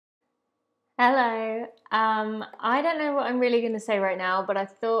Hello. I don't know what I'm really going to say right now, but I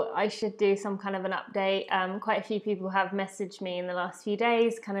thought I should do some kind of an update. Quite a few people have messaged me in the last few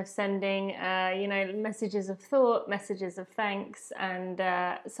days, kind of sending, messages of thought, messages of thanks, and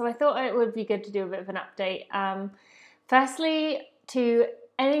so I thought it would be good to do a bit of an update. Firstly, to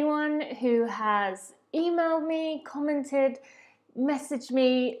anyone who has emailed me, commented, messaged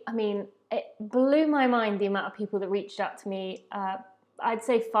me, it blew my mind the amount of people that reached out to me. I'd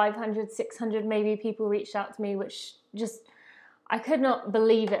say 500, 600 maybe people reached out to me, which just, I could not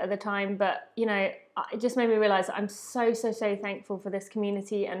believe it at the time, but it just made me realize I'm so thankful for this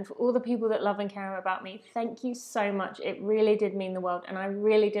community and for all the people that love and care about me. Thank you so much. It really did mean the world, and I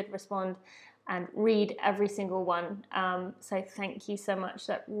really did respond and read every single one. So thank you so much.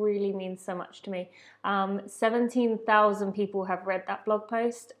 That really means so much to me. 17,000 people have read that blog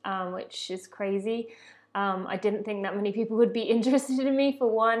post, which is crazy. I didn't think that many people would be interested in me,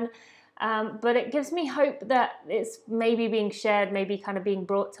 for one, but it gives me hope that it's maybe being shared, maybe kind of being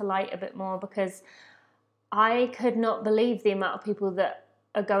brought to light a bit more, because I could not believe the amount of people that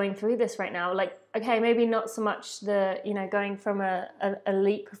are going through this right now. Like, okay, maybe not so much going from an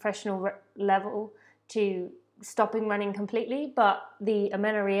elite professional level to stopping running completely, but the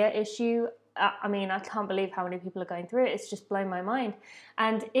amenorrhea issue, I can't believe how many people are going through it. It's just blown my mind.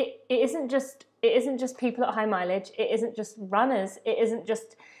 And it isn't just people at high mileage. It isn't just runners. It isn't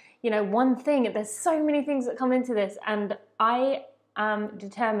just, one thing. There's so many things that come into this. And I am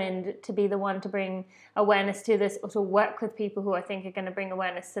determined to be the one to bring awareness to this, or to work with people who I think are going to bring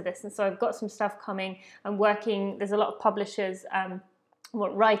awareness to this. And so I've got some stuff coming. I'm working, there's a lot of publishers,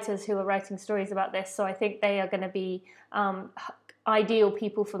 writers who are writing stories about this. So I think they are going to be ideal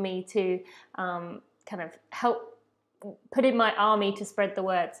people for me to kind of help put in my army to spread the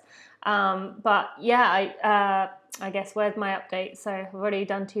words. But yeah, I guess where's my update? So I've already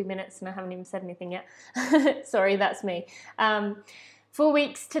done 2 minutes and I haven't even said anything yet. Sorry, that's me. 4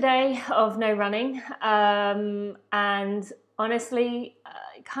 weeks today of no running, and honestly,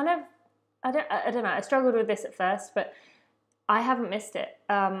 I don't know. I struggled with this at first, but I haven't missed it.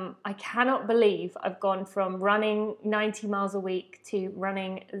 I cannot believe I've gone from running 90 miles a week to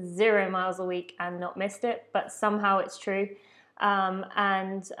running 0 miles a week and not missed it, but somehow it's true.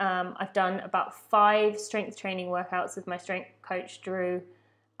 I've done about 5 strength training workouts with my strength coach, Drew,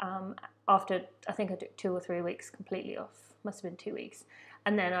 after I think I took 2 or 3 weeks completely off. Must have been 2 weeks.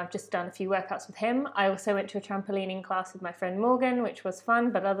 And then I've just done a few workouts with him. I also went to a trampolining class with my friend Morgan, which was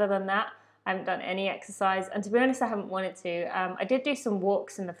fun, but other than that, I haven't done any exercise, and to be honest, I haven't wanted to. I did do some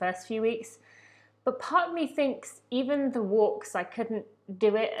walks in the first few weeks, but part of me thinks even the walks, I couldn't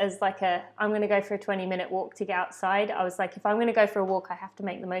do it as I'm going to go for a 20-minute walk to get outside. I was like, if I'm going to go for a walk, I have to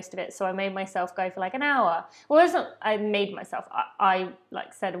make the most of it. So I made myself go for an hour. Well, it wasn't I made myself. I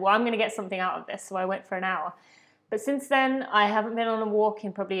said, well, I'm going to get something out of this. So I went for an hour. But since then, I haven't been on a walk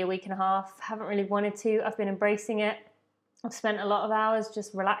in probably a week and a half. Haven't really wanted to. I've been embracing it. I've spent a lot of hours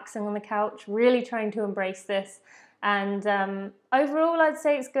just relaxing on the couch, really trying to embrace this. And overall, I'd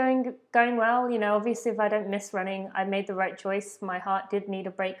say it's going well. Obviously, if I don't miss running, I made the right choice. My heart did need a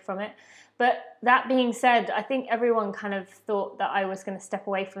break from it. But that being said, I think everyone kind of thought that I was going to step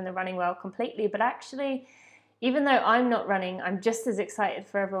away from the running world completely. But actually, even though I'm not running, I'm just as excited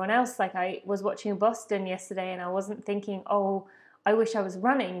for everyone else. Like, I was watching Boston yesterday and I wasn't thinking, oh, I wish I was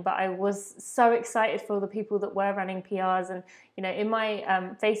running, but I was so excited for the people that were running PRs. And, in my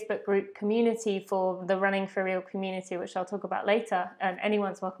Facebook group community for the Running for Real community, which I'll talk about later, and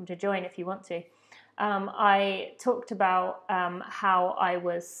anyone's welcome to join if you want to, I talked about how I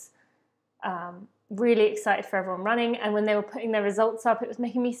was really excited for everyone running. And when they were putting their results up, it was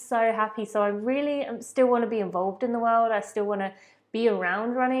making me so happy. So I really still want to be involved in the world. I still want to be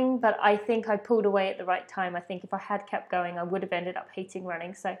around running, but I think I pulled away at the right time. I think if I had kept going, I would have ended up hating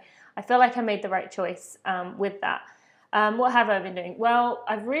running. So I feel like I made the right choice with that. What have I been doing? Well,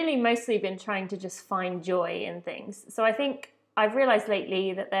 I've really mostly been trying to just find joy in things. So I think I've realized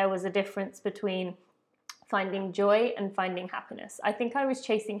lately that there was a difference between finding joy and finding happiness. I think I was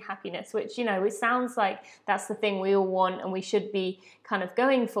chasing happiness, which, it sounds like that's the thing we all want and we should be kind of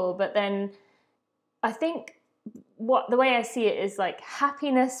going for. But then I think the way I see it is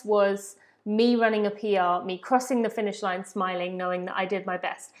happiness was me running a PR, me crossing the finish line, smiling, knowing that I did my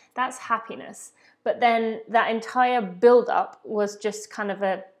best. That's happiness. But then that entire build-up was just kind of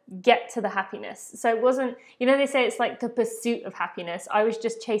a get to the happiness. So it wasn't, they say it's like the pursuit of happiness. I was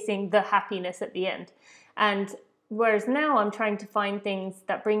just chasing the happiness at the end. And Whereas now I'm trying to find things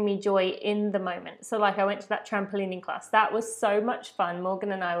that bring me joy in the moment. So like I went to that trampolining class. That was so much fun.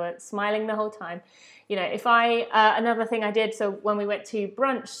 Morgan and I were smiling the whole time. You know, if I, another thing I did, so when we went to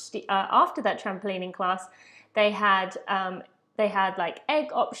brunch after that trampolining class, they had like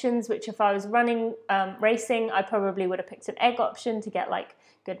egg options, which if I was running, racing, I probably would have picked an egg option to get like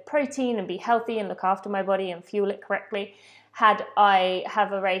good protein and be healthy and look after my body and fuel it correctly. Had I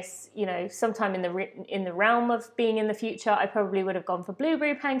have a race, you know, sometime in the realm of being in the future, I probably would have gone for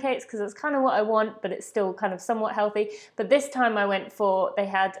blueberry pancakes because it's kind of what I want, but it's still kind of somewhat healthy. But this time I went for, they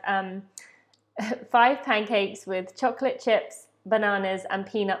had 5 pancakes with chocolate chips, bananas and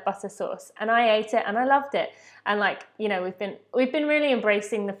peanut butter sauce, and I ate it and I loved it. And like, you know, we've been really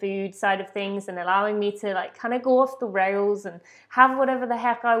embracing the food side of things and allowing me to like kind of go off the rails and have whatever the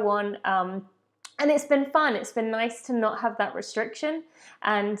heck I want. And it's been fun. It's been nice to not have that restriction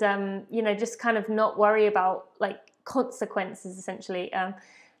and, you know, just kind of not worry about like consequences essentially.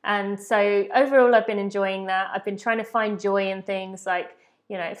 And so overall, I've been enjoying that. I've been trying to find joy in things like,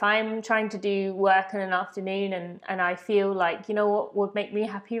 you know, if I'm trying to do work in an afternoon and I feel like, you know what would make me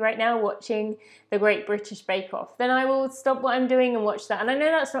happy right now, watching the Great British Bake Off, then I will stop what I'm doing and watch that. And I know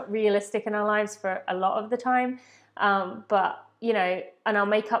that's not realistic in our lives for a lot of the time, but you know, and I'll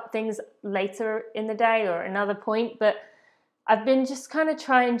make up things later in the day or another point, but I've been just kind of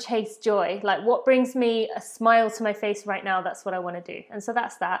trying and chase joy. Like what brings me a smile to my face right now, that's what I want to do. And so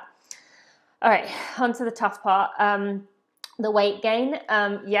that's that. All right, on to the tough part. The weight gain.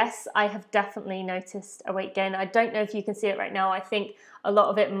 Yes, I have definitely noticed a weight gain. I don't know if you can see it right now. I think a lot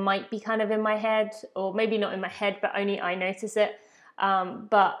of it might be kind of in my head, or maybe not in my head, but only I notice it.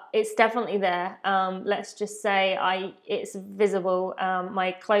 But it's definitely there. Let's just say it's visible.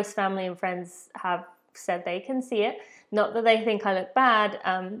 My close family and friends have said they can see it. Not that they think I look bad.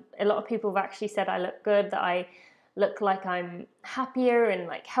 A lot of people have actually said I look good, that I look like I'm happier and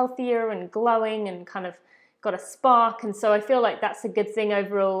like healthier and glowing and kind of got a spark. And so I feel like that's a good thing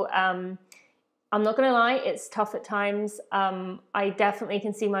overall. I'm not going to lie, it's tough at times. I definitely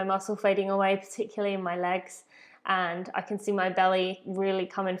can see my muscle fading away, particularly in my legs. And I can see my belly really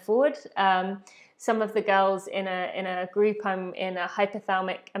coming forward. Some of the girls in a group I'm in, a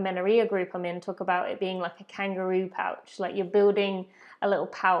hypothalamic amenorrhea group I'm in, talk about it being like a kangaroo pouch, like you're building a little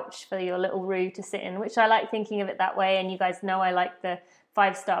pouch for your little roo to sit in, which I like thinking of it that way. And you guys know I like the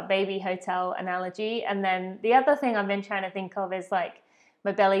 5-star baby hotel analogy. And then the other thing I've been trying to think of is like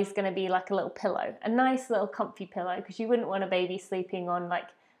my belly's going to be like a little pillow, a nice little comfy pillow, because you wouldn't want a baby sleeping on like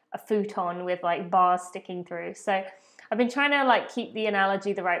a futon with like bars sticking through. So I've been trying to like keep the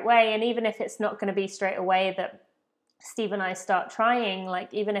analogy the right way. And even if it's not going to be straight away that Steve and I start trying,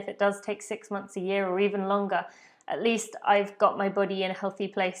 like even if it does take 6 months, a year or even longer, at least I've got my body in a healthy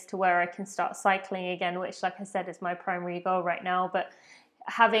place to where I can start cycling again, which like I said is my primary goal right now. But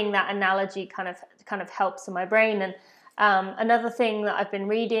having that analogy kind of helps in my brain. And another thing that I've been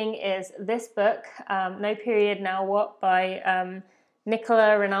reading is this book, No Period Now What, by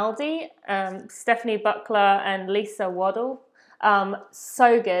Nicola Rinaldi, Stephanie Buckler and Lisa Waddle.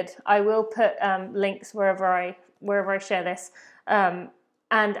 So good. I will put links wherever I share this. And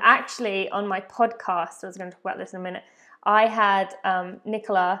actually on my podcast, I was going to talk about this in a minute, I had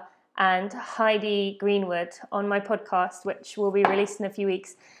Nicola and Heidi Greenwood on my podcast, which will be released in a few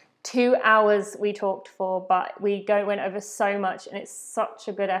weeks. 2 hours we talked for, but we went over so much, and it's such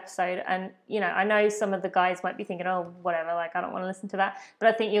a good episode. And you know, I know some of the guys might be thinking, oh, whatever, like I don't want to listen to that, but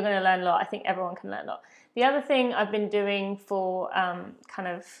I think you're going to learn a lot. I think everyone can learn a lot. The other thing I've been doing for kind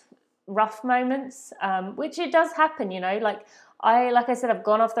of rough moments, which it does happen, you know, like I said, I've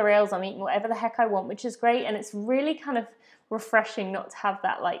gone off the rails. I'm eating whatever the heck I want, which is great, and it's really kind of refreshing not to have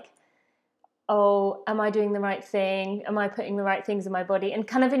that like, oh, am I doing the right thing? Am I putting the right things in my body? And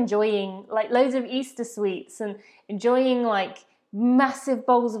kind of enjoying like loads of Easter sweets and enjoying like massive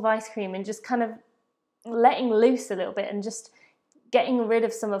bowls of ice cream and just kind of letting loose a little bit and just getting rid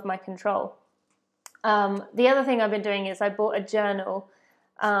of some of my control. The other thing I've been doing is I bought a journal,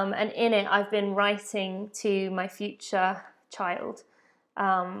 and in it I've been writing to my future child.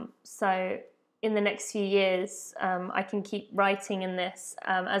 So in the next few years, I can keep writing in this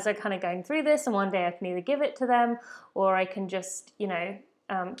as I'm kind of going through this, and one day I can either give it to them or I can just, you know,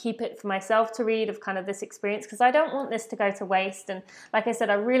 keep it for myself to read of kind of this experience, because I don't want this to go to waste. And like I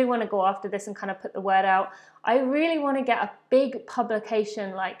said, I really want to go after this and kind of put the word out. I really want to get a big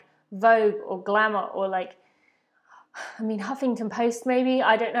publication like Vogue or Glamour or like, I mean, Huffington Post maybe,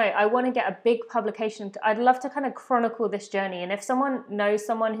 I don't know. I want to get a big publication. I'd love to kind of chronicle this journey. And if someone knows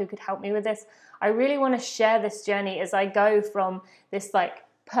someone who could help me with this, I really want to share this journey as I go from this like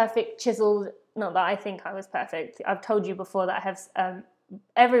perfect chiseled, not that I think I was perfect. I've told you before that I have,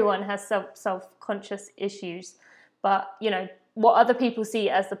 everyone has self-conscious issues, but you know, what other people see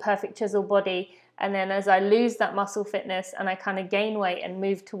as the perfect chiseled body, and then as I lose that muscle fitness and I kind of gain weight and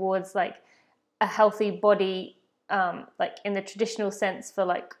move towards like a healthy body, like in the traditional sense for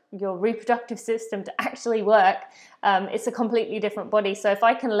like your reproductive system to actually work, it's a completely different body. So if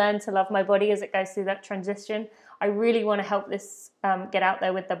I can learn to love my body as it goes through that transition, I really want to help this get out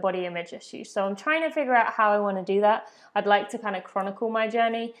there with the body image issue. So I'm trying to figure out how I want to do that. I'd like to kind of chronicle my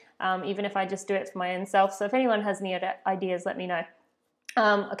journey, even if I just do it for my own self. So if anyone has any other ideas, let me know.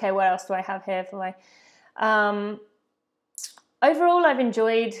 Okay, what else do I have here for my... overall, I've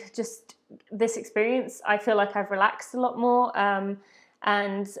enjoyed just this experience. I feel like I've relaxed a lot more, and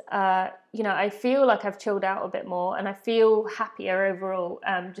you know, I feel like I've chilled out a bit more, and I feel happier overall.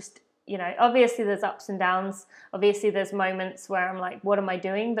 Just, you know, obviously there's ups and downs. Obviously there's moments where I'm like, what am I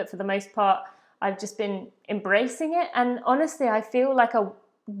doing? But for the most part, I've just been embracing it. And honestly, I feel like a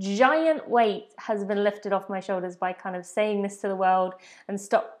giant weight has been lifted off my shoulders by kind of saying this to the world and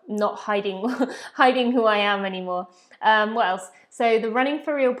stop not hiding hiding who I am anymore. What else? So the Running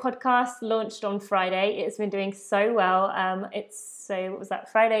for Real podcast launched on Friday. It's been doing so well. What was that?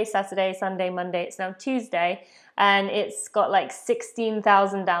 Friday, Saturday, Sunday, Monday. It's now Tuesday, and it's got like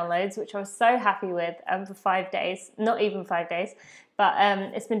 16,000 downloads, which I was so happy with, for 5 days. Not even 5 days. But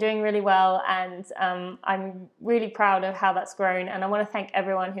it's been doing really well, and I'm really proud of how that's grown, and I want to thank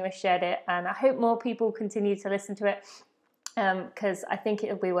everyone who has shared it, and I hope more people continue to listen to it, because I think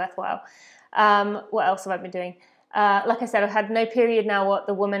it'll be worthwhile. What else have I been doing? Like I said, I've had No Period now, what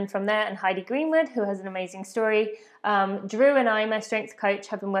the woman from there, and Heidi Greenwood, who has an amazing story. Drew and I, my strength coach,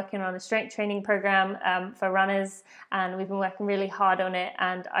 have been working on a strength training program for runners, and we've been working really hard on it,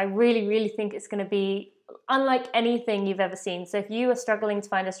 and I really, really think it's going to be unlike anything you've ever seen. So if you are struggling to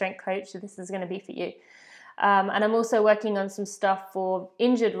find a strength coach, this is going to be for you. And I'm also working on some stuff for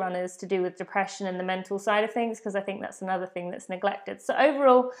injured runners to do with depression and the mental side of things, because I think that's another thing that's neglected. So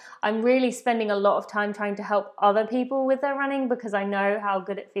overall, I'm really spending a lot of time trying to help other people with their running, because I know how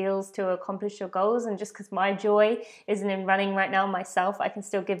good it feels to accomplish your goals. And just because my joy isn't in running right now myself, I can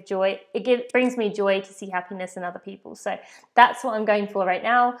still give joy. It brings me joy to see happiness in other people. So that's what I'm going for right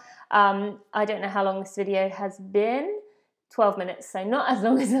now. I don't know how long this video has been. 12 minutes, so not as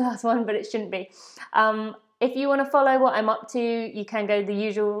long as the last one, but it shouldn't be. If you want to follow what I'm up to, you can go to the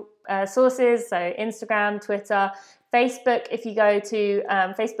usual sources, so Instagram, Twitter, Facebook. If you go to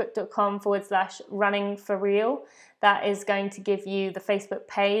facebook.com/runningforreal, that is going to give you the Facebook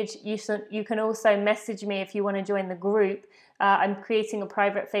page. You can also message me if you want to join the group. I'm creating a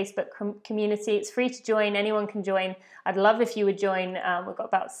private Facebook community. It's free to join. Anyone can join. I'd love if you would join. We've got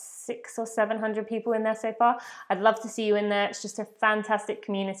about 600 or 700 people in there so far. I'd love to see you in there. It's just a fantastic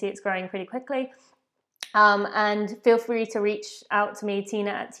community. It's growing pretty quickly. And feel free to reach out to me,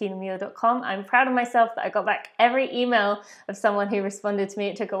 tina@tinamuir.com. I'm proud of myself that I got back every email of someone who responded to me.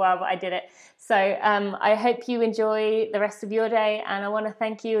 It took a while, but I did it. So I hope you enjoy the rest of your day. And I want to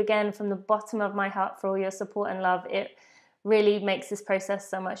thank you again from the bottom of my heart for all your support and love. It really makes this process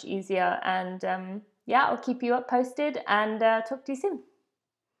so much easier. And yeah, I'll keep you posted, and talk to you soon.